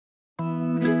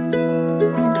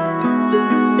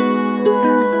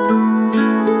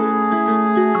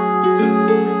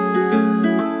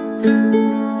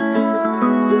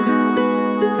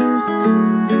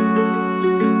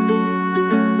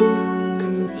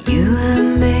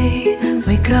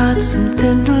got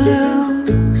something to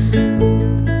lose.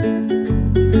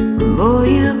 Boy,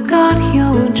 you got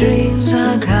your dreams,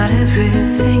 I got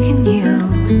everything in you.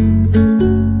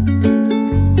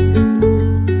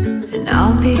 And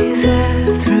I'll be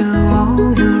there through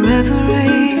all the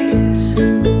reveries,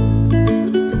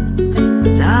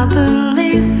 'cause I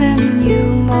believe in you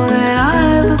more than I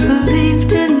ever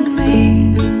believed in me.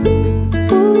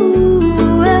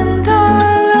 Ooh, and I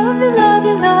love you, love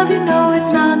you, love you, no,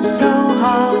 it's not so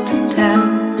hard to tell.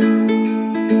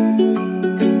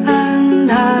 And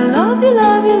I love you,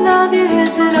 love you, love you,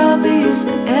 is it obvious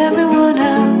to everyone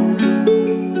else?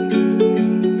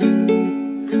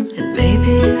 And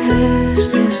maybe this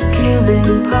is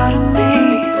killing part of me,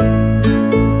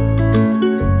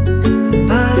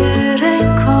 but it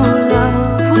ain't called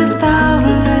love without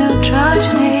a little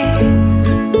tragedy.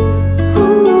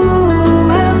 Ooh,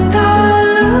 and I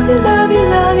love you, love you,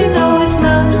 love you, no, it's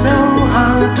not so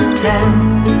hard to tell.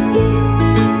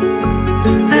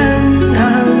 And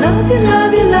I love you,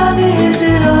 love you, love you, is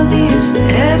it obvious to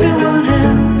everyone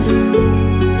else?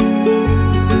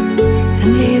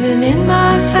 And even in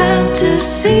my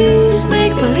fantasies,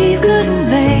 make-believe couldn't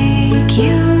make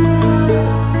you.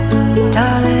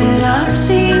 Darling, I've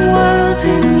seen worlds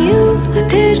in you I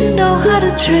didn't know how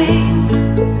to dream.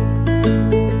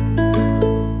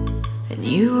 And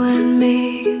you and me,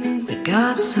 we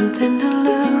got something to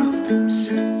lose.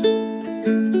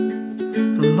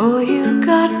 Boy, you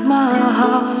got my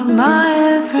heart, my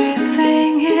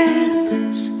everything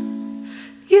is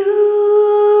you.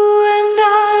 And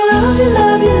I love you,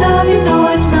 love you, love you, no,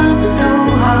 it's not so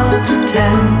hard to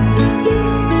tell.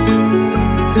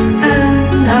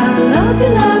 And I love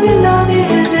you, love you, love you,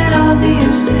 is it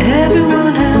obvious to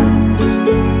everyone else?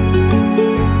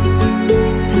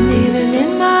 And even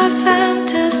in my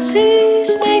fantasies,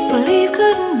 make-believe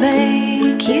couldn't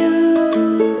make you.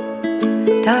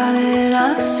 Darling,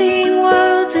 I've seen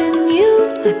worlds in you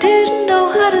I didn't know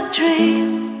how to dream.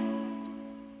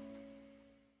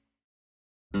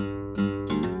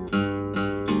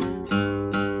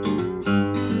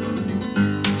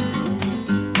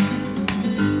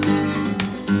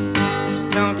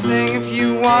 Don't sing if you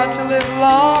want to live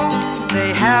long.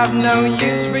 They have no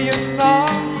use for your song.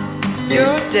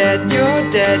 You're dead, you're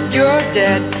dead, you're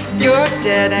dead, you're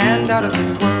dead and out of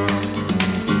this world.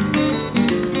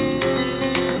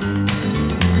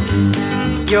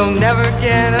 You'll never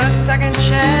get a second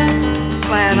chance.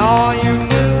 Plan all your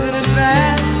moves in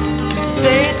advance.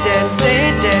 Stay dead, stay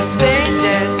dead, stay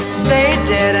dead, stay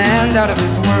dead and out of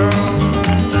this world.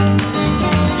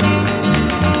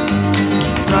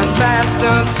 Run fast,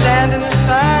 don't stand in the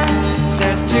sun.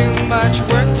 There's too much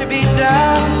work to be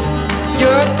done.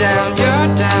 You're down, you're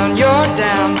down, you're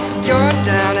down, you're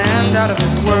down and out of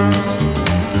this world.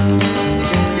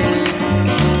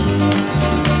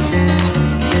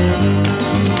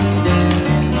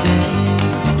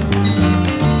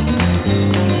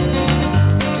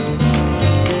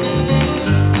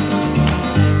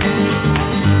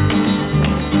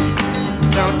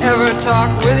 Don't ever talk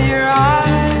with your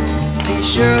eyes. Be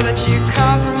sure that you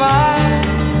compromise.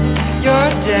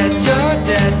 You're dead, you're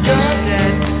dead, you're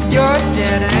dead, you're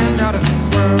dead and out of this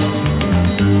world.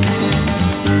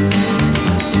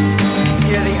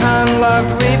 Hear the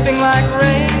unloved weeping like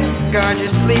rain. Guard your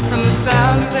sleep from the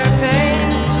sound of their pain.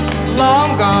 Long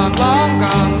gone, long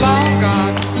gone, long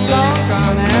gone, long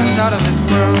gone and out of this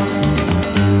world.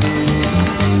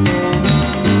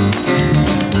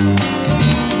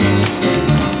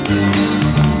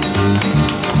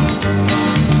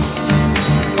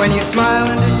 When you smile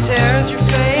and it tears your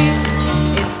face,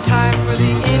 it's time for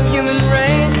the inhuman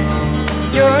race.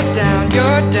 You're down,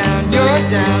 you're down, you're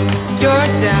down, you're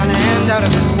down and out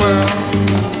of this world.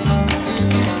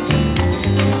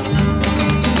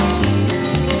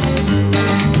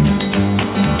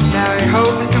 Now your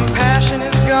hope and compassion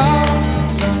is gone.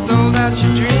 You've sold out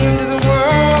your dream to the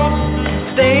world.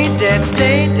 Stay dead,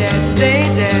 stay dead, stay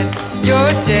dead.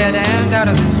 You're dead and out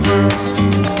of this world.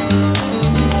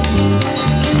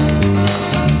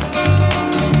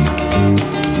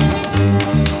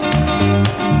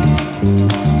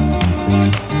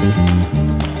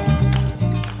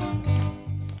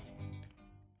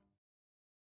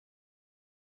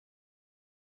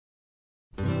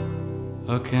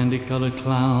 A candy-colored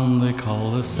clown they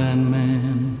call the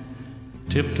Sandman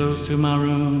tiptoes to my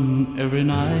room every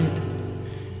night,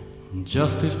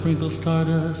 just to sprinkle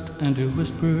stardust and to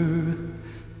whisper,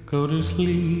 go to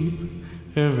sleep,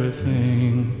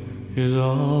 everything is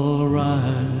all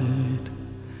right.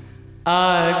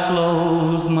 I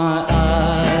close my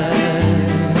eyes,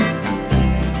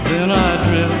 then I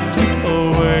drift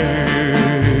away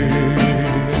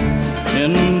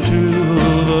in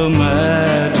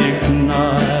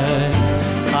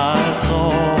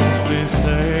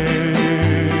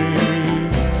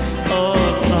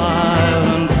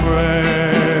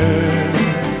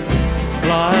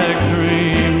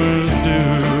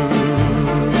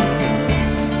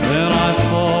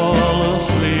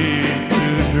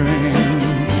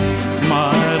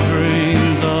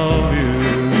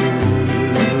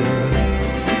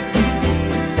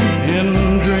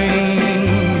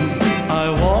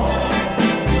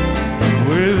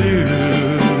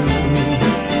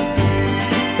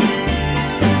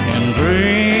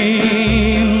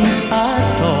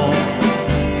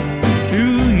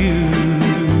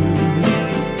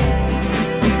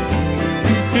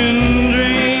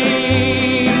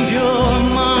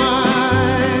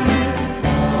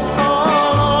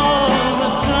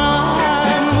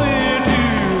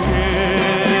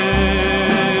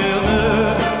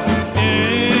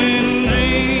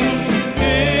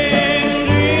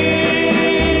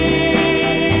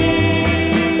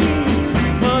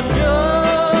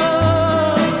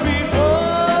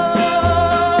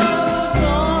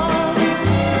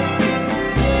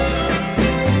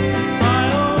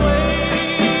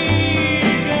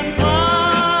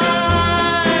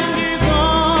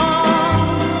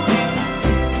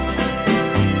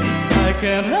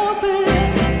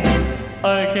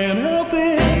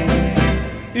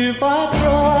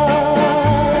heart.